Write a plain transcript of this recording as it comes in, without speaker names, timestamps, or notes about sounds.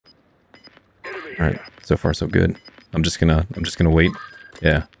All right, so far so good. I'm just gonna wait.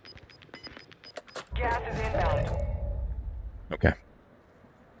 Yeah. Gas is inbound. Okay.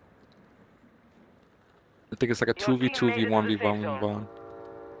 I think it's like a 2v2 v1v1 v1.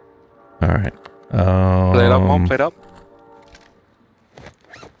 All right. Play it up, Mom. Play it up.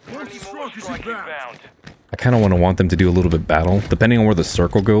 I kind of want them to do a little bit battle. Depending on where the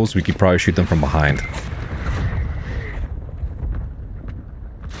circle goes, we could probably shoot them from behind.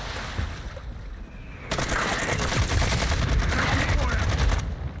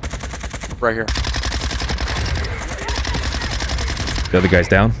 Right here. The other guy's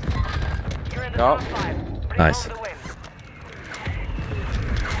down. Oh. Nice.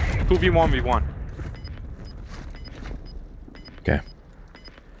 2v1 v1. Okay.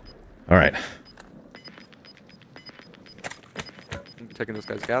 All right. I'm taking this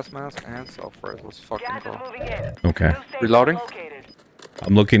guy's gas mask and self-res. Let's fucking go. Okay. Reloading.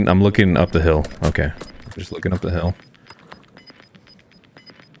 I'm looking up the hill. Okay. Just looking up the hill.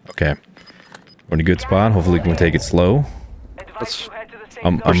 Okay. We're in a good spot. Hopefully we can take it slow. Let's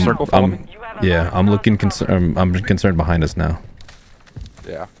yeah, I'm looking I'm concerned behind us now.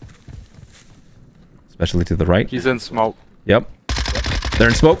 Yeah. Especially to the right. He's in smoke. Yep. They're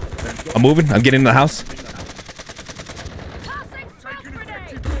in smoke. I'm moving. I'm getting in the house.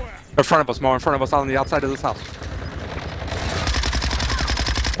 In front of us, more in front of us on the outside of this house.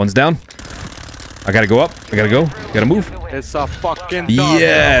 One's down. I gotta go up. I gotta go. Gotta move. It's a fucking dog.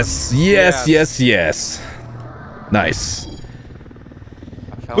 Yes. Yes. Nice.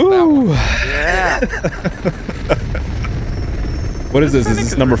 Ooh. Yeah. What is this? Is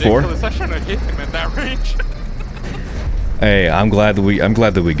this number 4? I shouldn't have hit him at that range. Hey, I'm glad that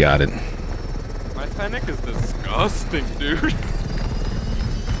we got it. My Fennec is disgusting, dude.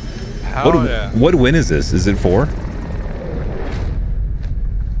 What win is this? Is it 4?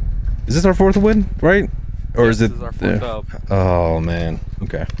 Is this our 4th win, right? Or yes, is it? This is our 4th dub. Oh man.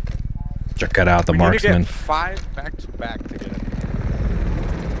 Okay. Check that out, the marksman. We need to get 5 back-to-back to get it.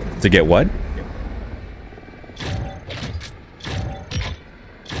 To get what?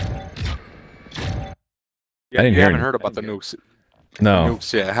 Yeah, I didn't hear haven't any. heard about the nukes. No.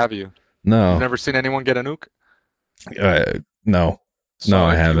 Nukes, yeah, have you? No. You've never seen anyone get a nuke? No. So No,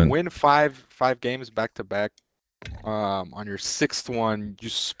 I haven't. You win five games back to back. On your 6th one, you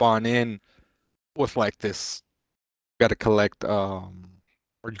spawn in with like this. You gotta collect, or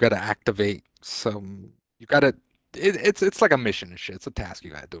you gotta activate some. You gotta. It's like a mission and shit. It's a task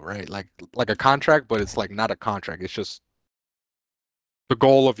you gotta do, right? Like a contract, but it's like not a contract. It's just the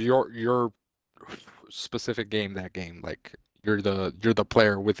goal of your specific game. That game, like you're the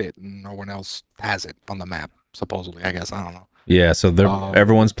player with it, and no one else has it on the map. Supposedly, I guess. I don't know. Yeah, so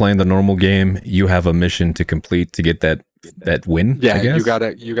everyone's playing the normal game. You have a mission to complete to get that win. Yeah, I guess?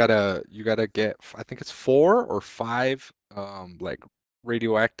 you gotta get. I think it's 4 or 5 like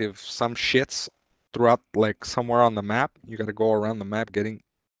radioactive some shits throughout like somewhere on the map. You gotta go around the map getting.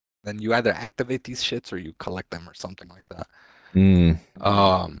 Then you either activate these shits or you collect them or something like that. And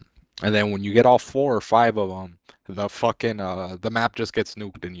then when you get all 4 or 5 of them, the fucking the map just gets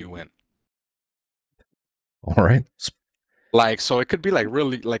nuked and you win. All right. Like, so it could be like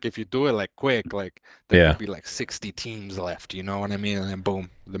really, like if you do it like quick, like there could be like 60 teams left, you know what I mean? And then boom,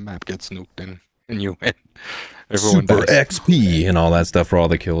 the map gets nuked and you win. Everyone Super dies. XP and all that stuff for all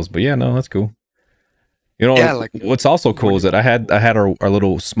the kills. But yeah, no, that's cool. You know, yeah, like, what's also cool is that I had our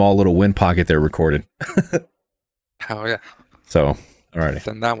little small win pocket there recorded. Hell yeah. So, alrighty.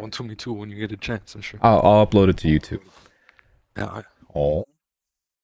 Send that one to me too when you get a chance, I'm sure. I'll upload it to YouTube. Yeah. Oh.